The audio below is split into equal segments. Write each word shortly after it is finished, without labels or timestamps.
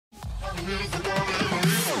It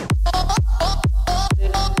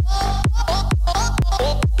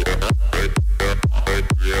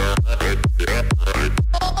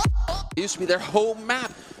used to be their home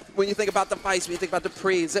map when you think about the Vice, when you think about the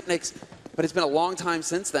Zipniks, but it's been a long time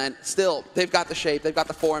since then. Still, they've got the shape, they've got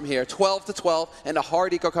the form here. 12-12, and a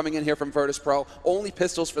hard eco coming in here from Virtus Pro. Only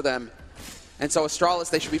pistols for them. And so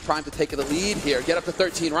Astralis, they should be primed to take the lead here, get up to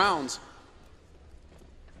 13 rounds.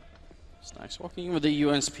 It's nice walking in with the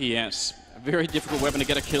USPS. A very difficult weapon to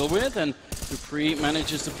get a kill with, and Dupree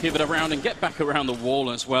manages to pivot around and get back around the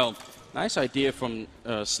wall as well. Nice idea from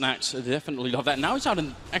Snacks. I definitely love that. Now he's out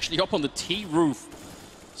and actually up on the T roof.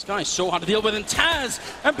 This guy is so hard to deal with. And Taz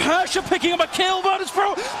and Pasha picking up a kill. Virtus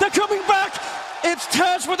Pro, they're coming back. It's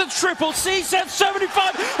Taz with a triple. C set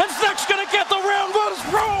 75, and Snacks gonna get the round. Virtus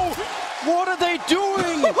Pro, what are they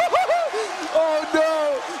doing? Oh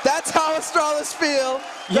no, that's how Astralis feel.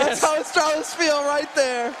 That's how Astralis feel right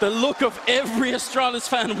there. The look of every Astralis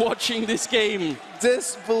fan watching this game.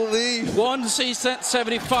 Disbelief. 1 C set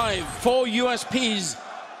 75, 4 USPs.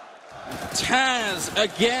 Taz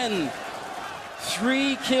again.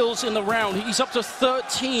 3 kills in the round. He's up to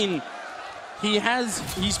 13.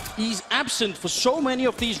 He's absent for so many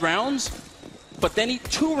of these rounds, but then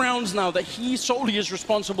 2 rounds now that he solely is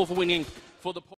responsible for winning for the